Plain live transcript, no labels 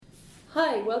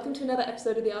Hi, welcome to another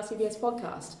episode of the RCVS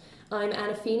podcast. I'm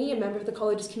Anna Feeney, a member of the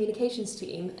college's communications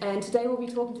team, and today we'll be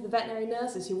talking to the veterinary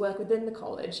nurses who work within the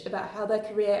college about how their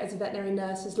career as a veterinary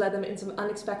nurse has led them in some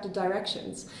unexpected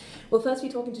directions. We'll first be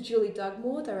talking to Julie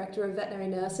Dugmore, Director of Veterinary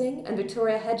Nursing, and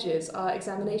Victoria Hedges, our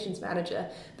Examinations Manager,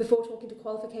 before talking to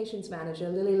Qualifications Manager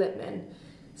Lily Lipman.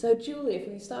 So Julie, if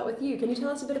we start with you, can you tell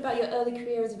us a bit about your early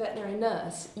career as a veterinary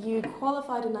nurse? You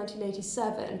qualified in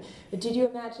 1987, but did you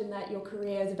imagine that your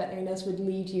career as a veterinary nurse would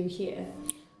lead you here?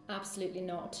 Absolutely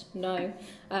not, no.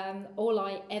 All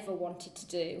I ever wanted to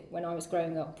do when I was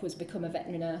growing up was become a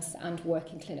veterinary nurse and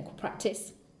work in clinical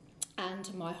practice.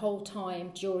 And my whole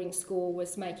time during school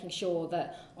was making sure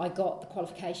that I got the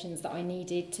qualifications that I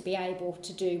needed to be able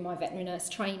to do my veterinary nurse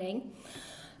training.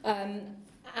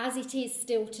 As it is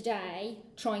still today,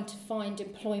 trying to find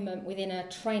employment within a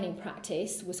training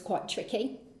practice was quite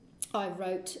tricky. I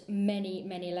wrote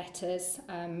many letters,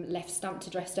 left stamped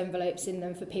addressed envelopes in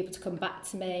them for people to come back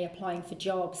to me, applying for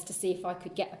jobs to see if I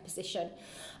could get a position.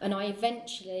 And I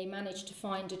eventually managed to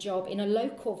find a job in a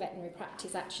local veterinary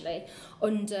practice, actually,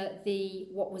 under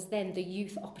what was then the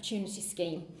Youth Opportunity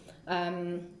Scheme.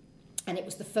 And it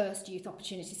was the first youth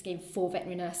opportunity scheme for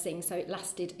veterinary nursing, so it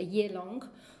lasted a year long.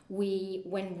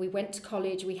 When we went to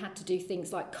college, we had to do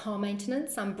things like car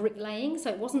maintenance and bricklaying, so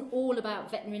it wasn't all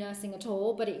about veterinary nursing at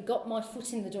all, but it got my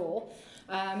foot in the door,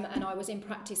 and I was in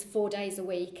practice 4 days a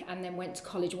week and then went to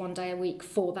college 1 day a week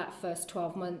for that first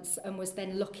 12 months and was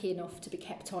then lucky enough to be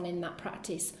kept on in that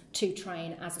practice to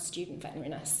train as a student veterinary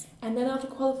nurse. And then after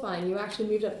qualifying, you actually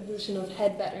moved up to the position of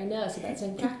head veterinary nurse at that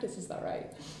same practice, is that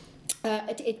right?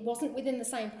 It wasn't within the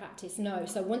same practice, no.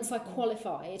 So once I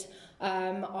qualified,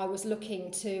 I was looking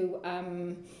to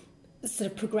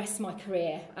sort of progress my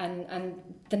career, and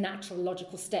the natural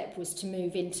logical step was to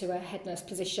move into a head nurse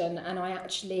position, and I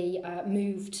actually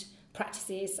moved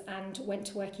practices and went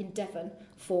to work in Devon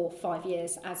for 5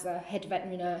 years as a head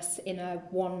veterinary nurse in a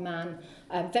one-man,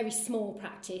 very small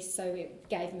practice, so it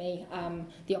gave me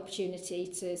the opportunity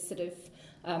to sort of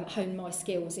hone my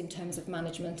skills in terms of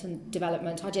management and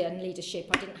development. And leadership.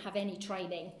 I didn't have any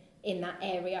training in that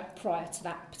area prior to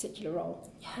that particular role.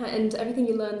 Yeah, and everything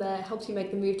you learned there helps you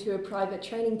make the move to a private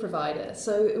training provider.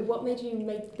 So what made you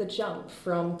make the jump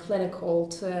from clinical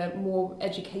to more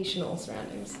educational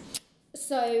surroundings?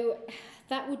 So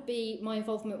that would be my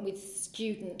involvement with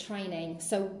student training.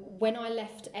 So when I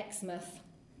left Exmouth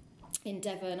in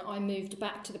Devon, I moved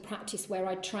back to the practice where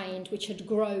I trained, which had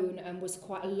grown and was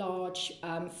quite a large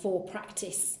for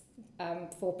premises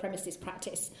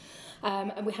practice.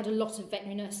 And we had a lot of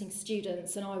veterinary nursing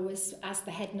students, and I was, as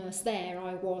the head nurse there,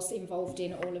 I was involved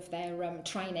in all of their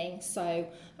training, so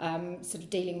sort of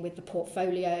dealing with the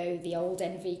portfolio, the old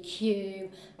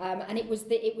NVQ, and it was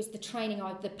the training,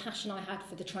 the passion I had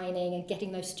for the training and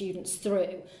getting those students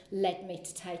through led me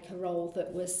to take a role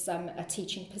that was a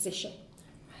teaching position.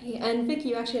 And Vicky,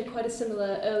 you actually had quite a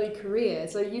similar early career.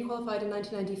 So you qualified in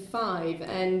 1995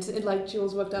 and, like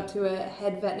Jules, worked up to a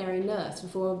head veterinary nurse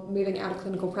before moving out of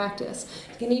clinical practice.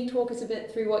 Can you talk us a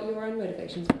bit through what your own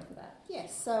motivations were for that?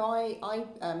 Yes, so I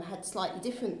had a slightly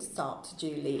different start to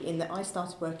Julie in that I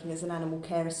started working as an animal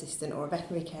care assistant or a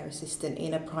veterinary care assistant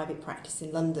in a private practice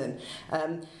in London.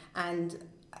 And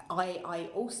I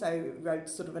also wrote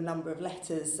sort of a number of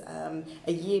letters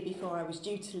a year before I was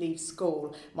due to leave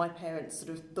school. My parents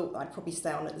sort of thought I'd probably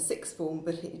stay on at the sixth form,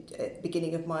 but at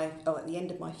the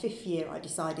end of my fifth year, I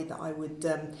decided that I would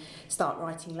start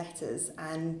writing letters.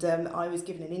 And I was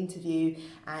given an interview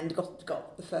and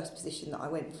got the first position that I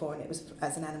went for, and it was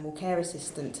as an animal care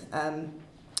assistant.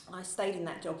 I stayed in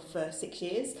that job for 6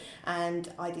 years, and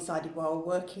I decided while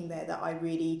working there that I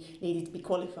really needed to be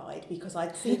qualified because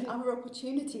I'd seen other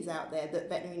opportunities out there that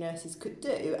veterinary nurses could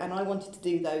do, and I wanted to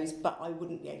do those, but I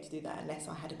wouldn't be able to do that unless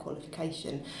I had a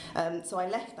qualification. So I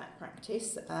left that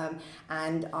practice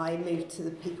and I moved to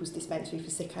the People's Dispensary for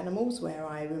Sick Animals, where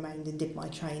I remained and did my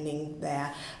training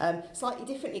there. Slightly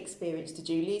different experience to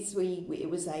Julie's. It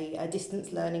was a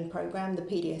distance learning programme. The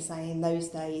PDSA in those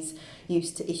days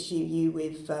used to issue you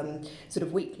with sort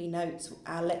of weekly notes.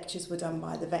 Our lectures were done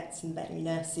by the vets and veterinary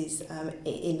nurses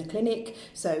in the clinic,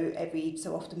 so every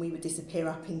so often we would disappear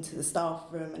up into the staff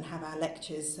room and have our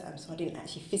lectures, so I didn't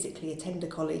actually physically attend a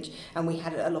college, and we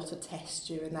had a lot of tests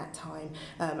during that time,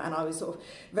 and I was sort of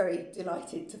very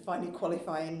delighted to finally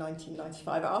qualify in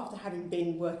 1995 after having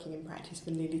been working in practice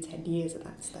for nearly 10 years at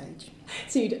that stage.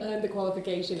 So you'd earned the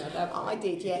qualification at that point? I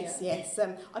did, yes.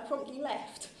 I promptly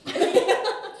left.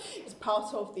 It's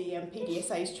part of the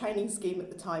PDSA's training scheme at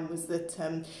the time was that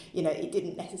it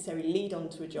didn't necessarily lead on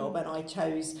to a job, and I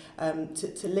chose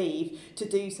to leave to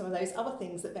do some of those other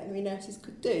things that veterinary nurses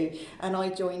could do. And I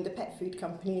joined a pet food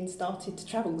company and started to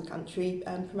travel the country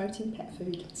promoting pet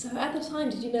food. So at the time,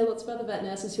 did you know lots of other vet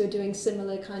nurses who were doing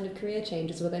similar kind of career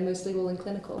changes? Were they mostly all in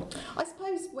clinical? I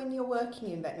suppose when you're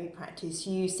working in veterinary practice,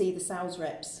 you see the sales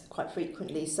reps quite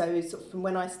frequently. So sort of from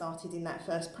when I started in that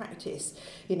first practice,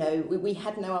 we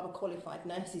had no other qualified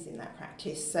nurses in that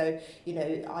practice. So,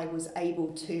 I was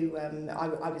able to,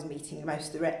 I was meeting most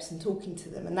of the reps and talking to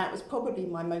them. And that was probably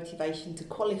my motivation to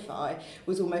qualify,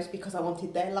 was almost because I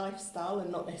wanted their lifestyle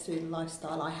and not necessarily the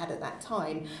lifestyle I had at that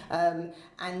time.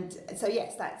 And so,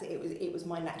 yes, it was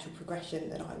my natural progression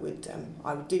that I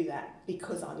would do that,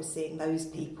 because I was seeing those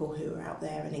people who were out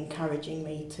there and encouraging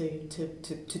me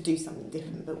to do something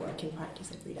different but work in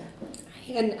practice every day.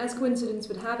 And as coincidence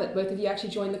would have it, both of you actually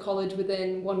joined the college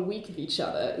within 1 week of each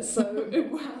other. So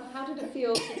how did it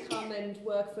feel to come and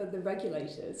work for the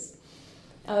regulators?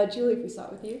 Julie, if we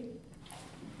start with you.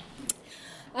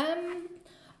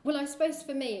 Well, I suppose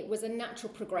for me it was a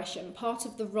natural progression. Part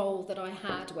of the role that I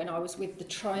had when I was with the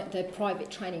private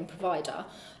training provider,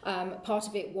 part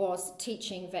of it was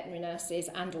teaching veterinary nurses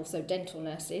and also dental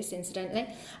nurses, incidentally.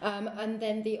 And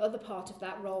then the other part of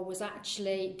that role was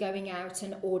actually going out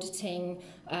and auditing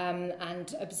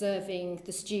and observing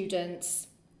the students,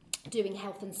 doing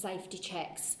health and safety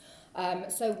checks.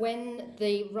 So when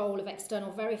the role of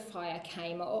external verifier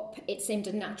came up, it seemed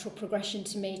a natural progression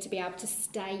to me to be able to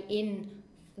stay in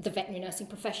the veterinary nursing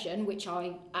profession, which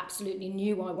I absolutely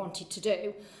knew I wanted to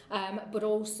do, but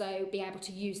also be able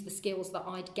to use the skills that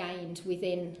I'd gained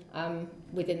within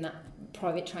that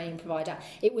private training provider.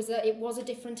 It was a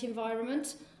different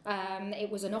environment. It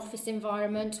was an office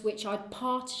environment which I'd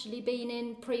partially been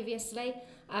in previously.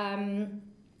 And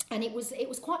it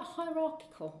was quite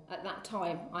hierarchical at that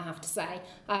time, I have to say.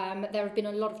 There have been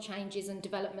a lot of changes and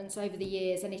developments over the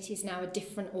years, and it is now a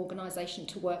different organisation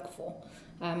to work for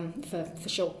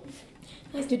sure.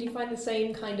 Nice. Did you find the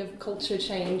same kind of culture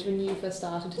change when you first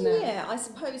started to now? Yeah, I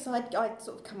suppose I'd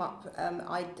sort of come up.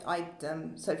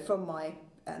 So from my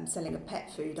selling of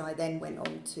pet food, I then went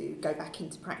on to go back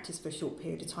into practice for a short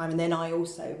period of time, and then I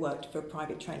also worked for a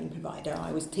private training provider.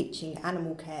 I was teaching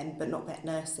animal care but not vet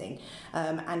nursing,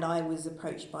 and I was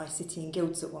approached by City and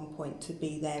Guilds at one point to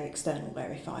be their external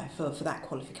verifier for that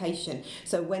qualification.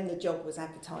 So when the job was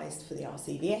advertised for the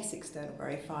RCVS external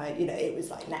verifier, it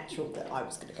was like natural that I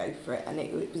was going to go for it, and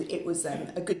it was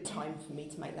a good time for me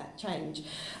to make that change.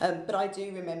 But I do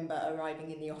remember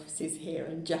arriving in the offices here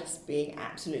and just being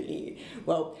absolutely,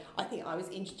 well, I think I was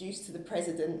introduced to the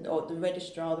president, or the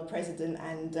registrar, the president,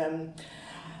 and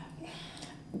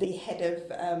the head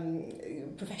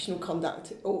of professional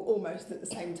conduct almost at the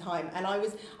same time. And I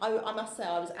must say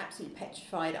I was absolutely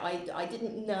petrified. I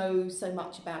didn't know so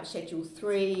much about Schedule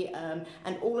 3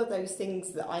 and all of those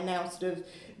things that I now sort of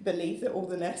believe that all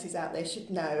the nurses out there should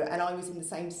know, and I was in the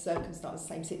same circumstance,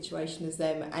 same situation as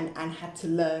them, and had to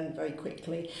learn very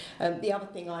quickly. The other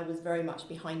thing I was very much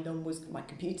behind on was my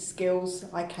computer skills.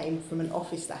 I came from an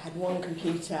office that had one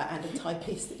computer and a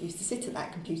typist that used to sit at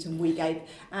that computer, and we gave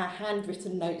our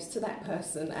handwritten notes to that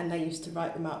person, and they used to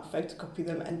write them up, photocopy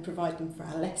them, and provide them for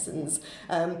our lessons.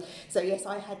 So yes,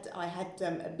 I had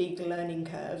a big learning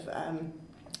curve,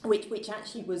 which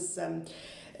actually was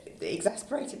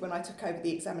exasperated when I took over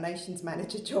the examinations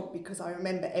manager job, because I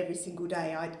remember every single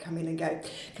day I'd come in and go,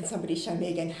 can somebody show me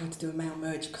again how to do a mail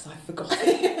merge, because I forgot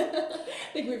it.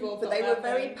 I think we've all but they were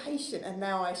very patient, and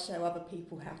now I show other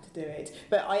people how to do it.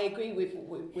 But I agree with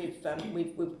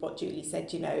what Julie said.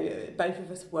 Both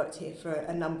of us have worked here for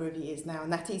a number of years now,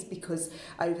 and that is because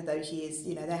over those years,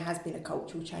 there has been a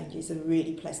cultural change. It's a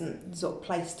really pleasant sort of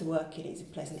place to work in. It's a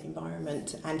pleasant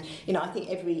environment, and I think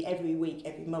every week,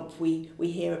 every month, we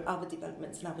hear of other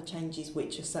developments and other changes,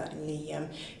 which are certainly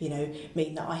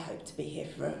mean that I hope to be here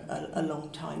for a long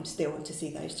time still, and to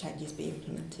see those changes be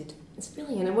implemented. It's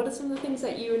brilliant. And what are some of the things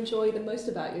that you enjoy the most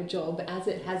about your job as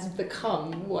it has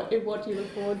become? What do you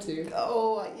look forward to?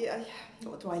 Oh, yeah.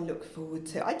 What do I look forward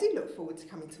to? I do look forward to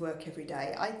coming to work every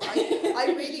day. I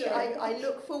really sure. I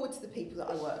look forward to the people that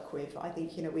I work with. I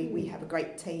think we have a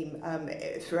great team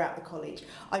throughout the college.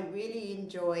 I really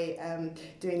enjoy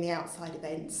doing the outside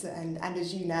events, and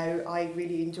as you know, I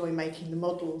really enjoy making the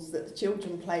models that the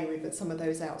children play with at some of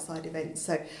those outside events.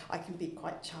 So I can be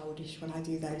quite childish when I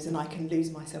do those, and I can lose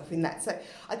myself in that. So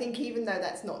I think even though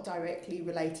that's not directly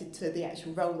related to the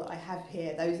actual role that I have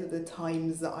here, those are the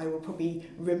times that I will probably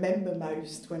remember most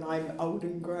when I'm old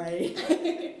and grey.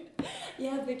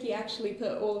 Yeah, Vicky actually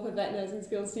put all of her vet nursing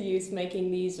skills to use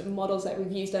making these models that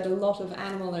we've used at a lot of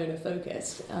animal owner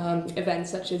focused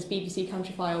events such as BBC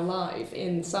Countryfile Live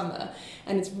in summer,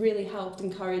 and it's really helped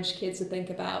encourage kids to think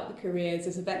about careers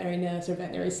as a veterinary nurse or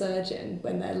veterinary surgeon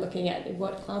when they're looking at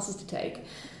what classes to take.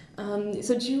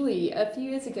 So Julie, a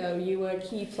few years ago you were a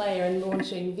key player in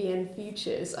launching VN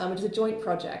Futures, which is a joint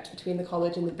project between the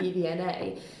college and the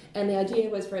BVNA, and the idea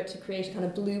was for it to create a kind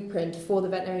of blueprint for the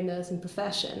veterinary nursing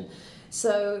profession.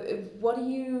 So what are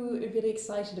you really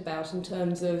excited about in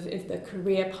terms of if the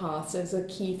career paths as a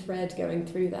key thread going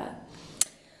through that?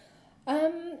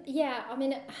 Yeah, I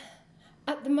mean,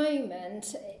 at the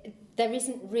moment, there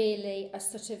isn't really a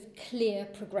sort of clear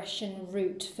progression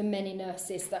route for many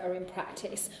nurses that are in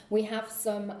practice. We have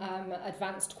some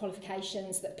advanced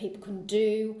qualifications that people can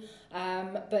do,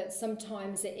 but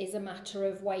sometimes it is a matter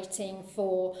of waiting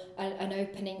for an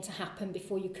opening to happen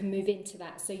before you can move into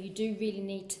that. So you do really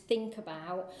need to think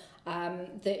about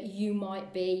that you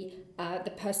might be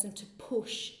the person to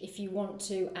push if you want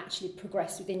to actually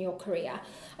progress within your career.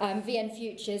 VN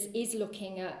Futures is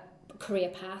looking at career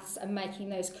paths and making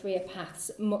those career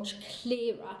paths much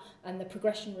clearer and the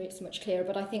progression routes much clearer,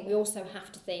 but I think we also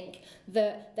have to think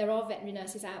that there are veterinary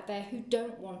nurses out there who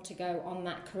don't want to go on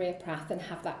that career path and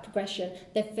have that progression.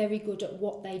 They're very good at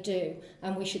what they do,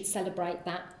 and we should celebrate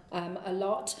that a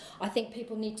lot. I think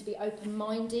people need to be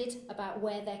open-minded about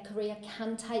where their career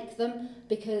can take them,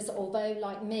 because although,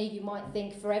 like me, you might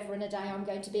think forever and a day I'm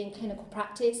going to be in clinical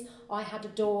practice, I had a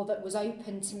door that was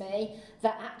open to me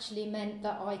that actually meant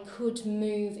that I could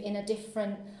move in a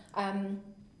different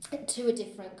to a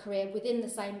different career within the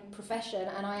same profession,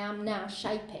 and I am now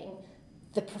shaping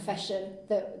the profession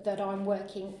that I'm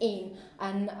working in,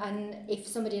 and if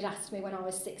somebody had asked me when I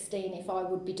was 16 if I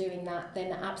would be doing that,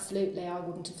 then absolutely I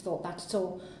wouldn't have thought that at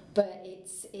all. But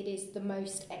it is the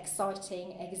most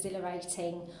exciting,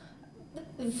 exhilarating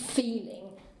feeling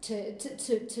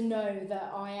to know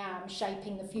that I am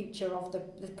shaping the future of the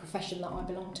profession that I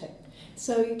belong to.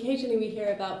 So occasionally we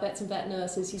hear about vets and vet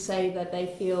nurses who say that they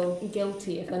feel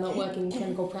guilty if they're not working in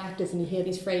clinical practice, and you hear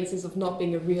these phrases of not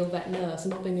being a real vet nurse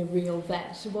and not being a real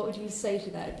vet. So what would you say to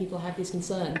that if people have these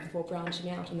concerns before branching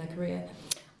out in their career?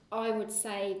 I would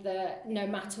say that no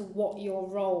matter what your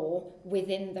role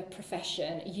within the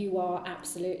profession, you are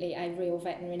absolutely a real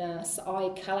veterinary nurse. I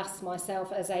class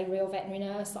myself as a real veterinary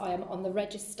nurse. I am on the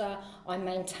register. I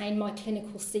maintain my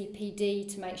clinical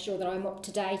CPD to make sure that I'm up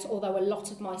to date, although a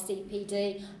lot of my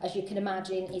CPD, as you can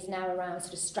imagine, is now around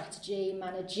sort of strategy,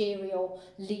 managerial,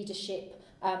 leadership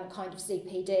kind of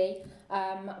CPD.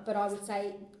 But I would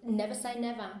say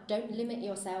never. Don't limit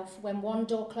yourself. When one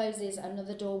door closes,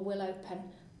 another door will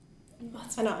open.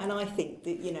 And I think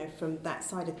that, you know, from that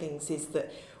side of things is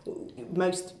that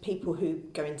most people who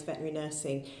go into veterinary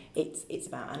nursing, it's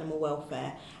about animal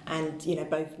welfare, and you know,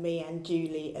 both me and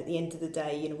Julie, at the end of the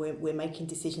day, you know, we're making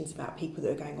decisions about people that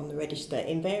are going on the register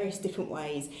in various different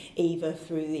ways, either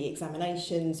through the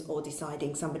examinations or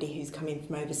deciding somebody who's coming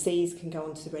from overseas can go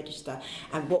onto the register.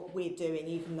 And what we're doing,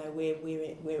 even though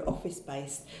we're office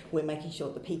based, we're making sure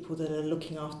that the people that are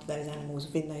looking after those animals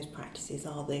within those practices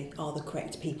are the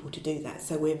correct people to do that.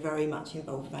 So we're very much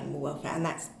involved with animal welfare, and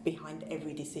that's behind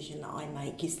every decision that I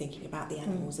make, is thinking about the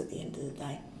animals at the end of the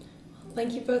day.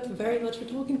 Thank you both very much for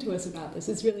talking to us about this.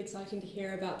 It's really exciting to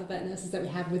hear about the vet nurses that we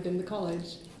have within the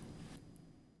college.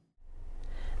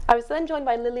 I was then joined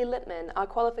by Lily Lippman, our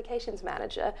qualifications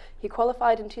manager, who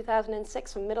qualified in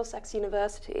 2006 from Middlesex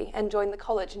University and joined the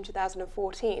college in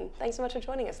 2014. Thanks so much for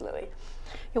joining us, Lily.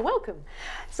 You're welcome.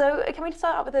 So can we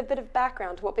start out with a bit of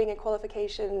background to what being a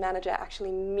qualification manager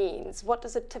actually means? What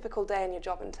does a typical day in your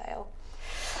job entail?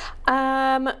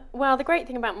 Well, the great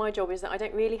thing about my job is that I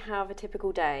don't really have a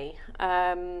typical day.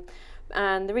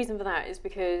 And the reason for that is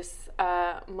because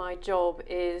my job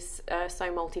is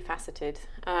so multifaceted.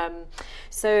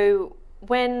 So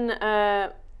when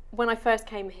I first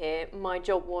came here, my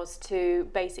job was to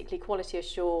basically quality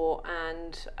assure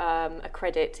and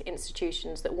accredit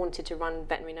institutions that wanted to run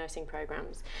veterinary nursing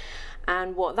programs.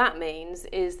 And what that means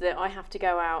is that I have to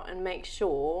go out and make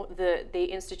sure that the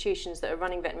institutions that are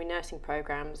running veterinary nursing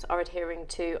programs are adhering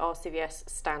to RCVS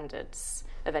standards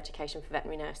of education for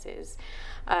veterinary nurses.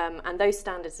 And those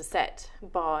standards are set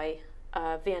by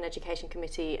VN Education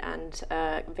Committee and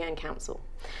VN Council.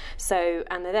 So,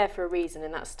 and they're there for a reason,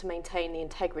 and that's to maintain the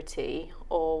integrity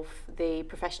of the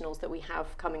professionals that we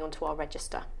have coming onto our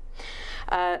register.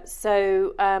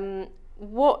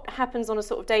 What happens on a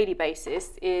sort of daily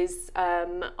basis is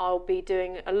I'll be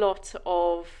doing a lot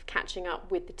of catching up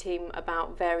with the team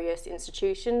about various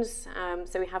institutions.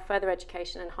 So we have further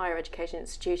education and higher education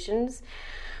institutions.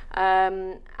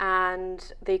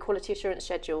 and the quality assurance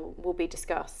schedule will be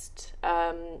discussed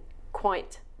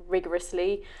quite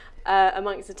rigorously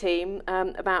amongst the team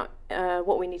about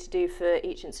what we need to do for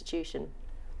each institution.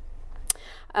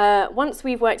 Once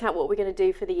we've worked out what we're going to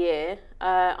do for the year,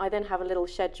 I then have a little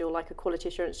schedule, like a quality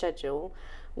assurance schedule,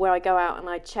 where I go out and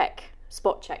I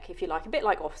spot check, if you like, a bit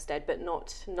like Ofsted, but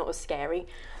not as scary,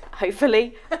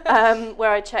 hopefully,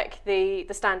 where I check the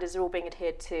standards are all being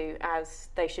adhered to as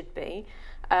they should be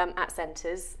at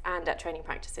centres and at training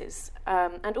practices,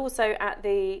 and also at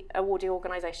the awardee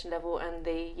organisation level and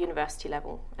the university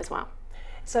level as well.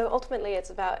 So ultimately it's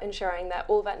about ensuring that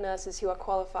all vet nurses who are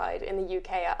qualified in the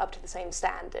UK are up to the same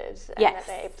standard and that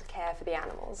they're able to care for the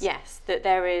animals. Yes, that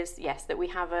we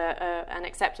have an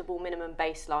acceptable minimum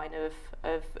baseline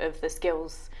of the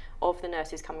skills of the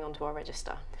nurses coming onto our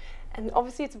register. And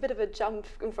obviously it's a bit of a jump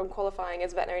from qualifying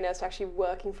as a veterinary nurse to actually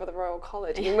working for the Royal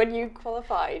College. I mean, when you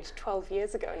qualified 12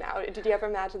 years ago now, did you ever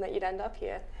imagine that you'd end up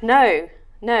here? No,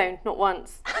 not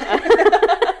once.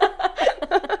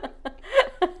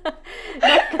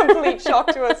 Complete shock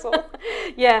to us all.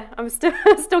 Yeah, I'm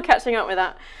still catching up with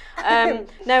that.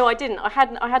 No, I didn't. I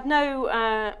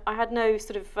had no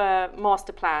sort of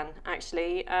master plan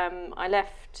actually. I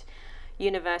left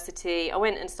university. I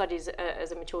went and studied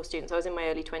as a mature student. So I was in my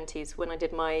early 20s when I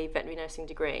did my veterinary nursing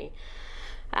degree,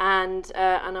 and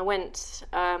I went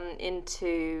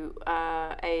into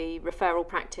a referral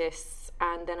practice,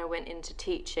 and then I went into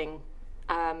teaching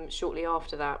shortly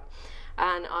after that.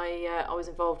 And I was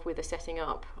involved with the setting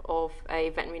up of a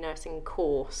veterinary nursing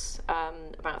course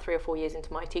about 3 or 4 years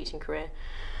into my teaching career.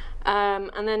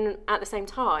 And then at the same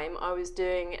time, I was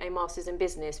doing a master's in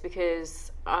business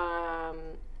because I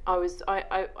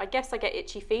guess I get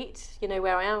itchy feet, you know,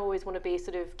 where I am. I always want to be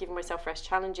sort of giving myself fresh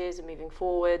challenges and moving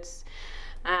forwards.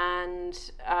 And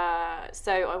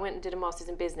so I went and did a master's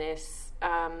in business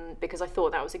because I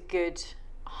thought that was a good,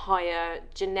 higher,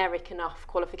 generic enough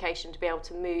qualification to be able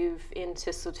to move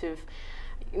into sort of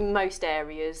most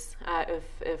areas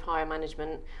of higher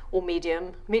management or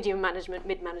medium management,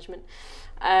 mid-management.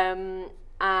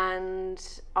 And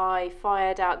I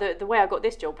fired out, the way I got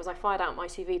this job was I fired out my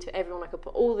CV to everyone I could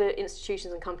put, all the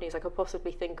institutions and companies I could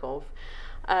possibly think of.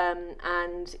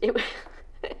 And it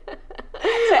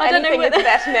so I don't know with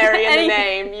veterinary in the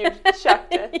name, you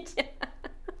chucked it. Yeah.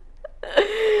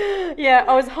 Yeah,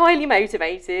 I was highly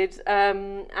motivated,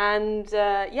 and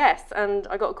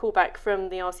I got a call back from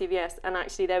the RCVS, and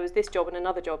actually there was this job and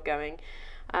another job going,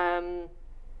 and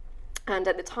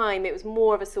at the time it was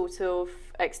more of a sort of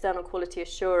external quality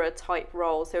assurer type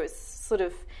role. So it was sort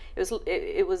of it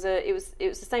was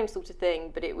the same sort of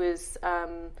thing, but it was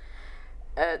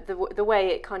the way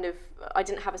it kind of, I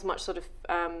didn't have as much sort of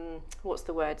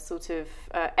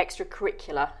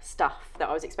extracurricular stuff that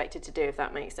I was expected to do, if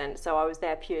that makes sense. So I was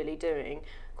there purely doing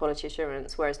quality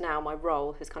assurance, whereas now my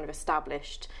role has kind of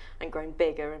established and grown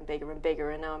bigger and bigger and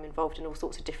bigger, and now I'm involved in all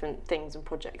sorts of different things and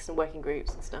projects and working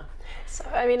groups and stuff. So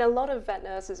I mean, a lot of vet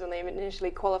nurses when they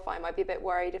initially qualify might be a bit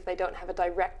worried if they don't have a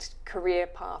direct career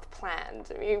path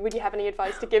planned. I mean, would you have any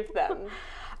advice to give them?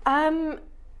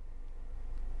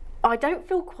 I don't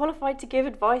feel qualified to give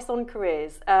advice on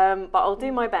careers, but I'll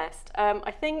do my best. I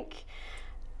think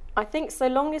so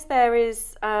long as there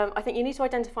is, I think you need to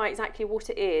identify exactly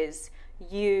what it is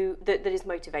that is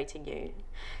motivating you.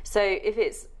 So if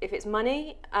it's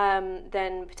money,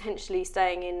 then potentially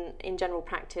staying in general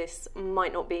practice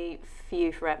might not be for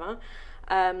you forever.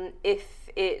 If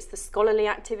it's the scholarly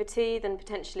activity, then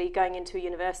potentially going into a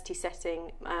university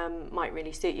setting might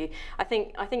really suit you. I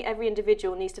think every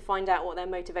individual needs to find out what their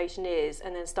motivation is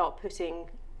and then start putting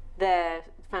their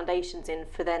foundations in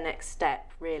for their next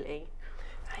step, really.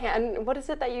 Yeah, and what is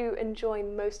it that you enjoy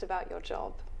most about your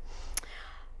job?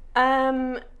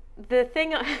 The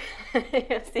thing, I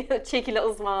see the cheeky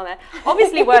little smile there.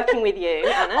 Obviously working with you,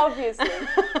 Anna. Obviously.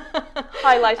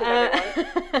 Highlighted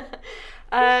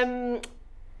everyone.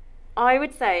 I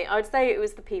would say it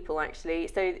was the people, actually.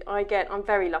 So I'm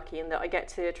very lucky in that I get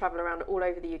to travel around all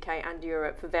over the UK and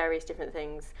Europe for various different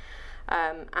things,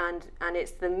 and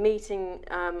it's the meeting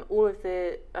all of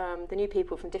the new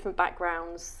people from different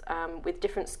backgrounds with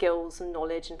different skills and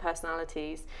knowledge and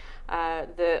personalities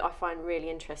that I find really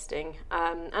interesting.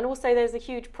 And also there's a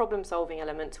huge problem-solving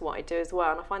element to what I do as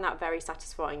well, and I find that very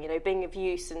satisfying. You know, being of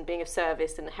use and being of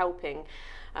service and helping.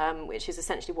 Which is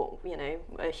essentially what, you know,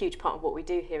 a huge part of what we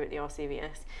do here at the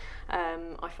RCVS.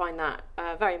 I find that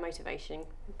very motivating,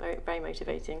 very, very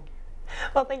motivating.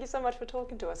 Well, thank you so much for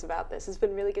talking to us about this. It's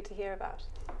been really good to hear about.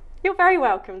 You're very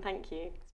welcome, thank you.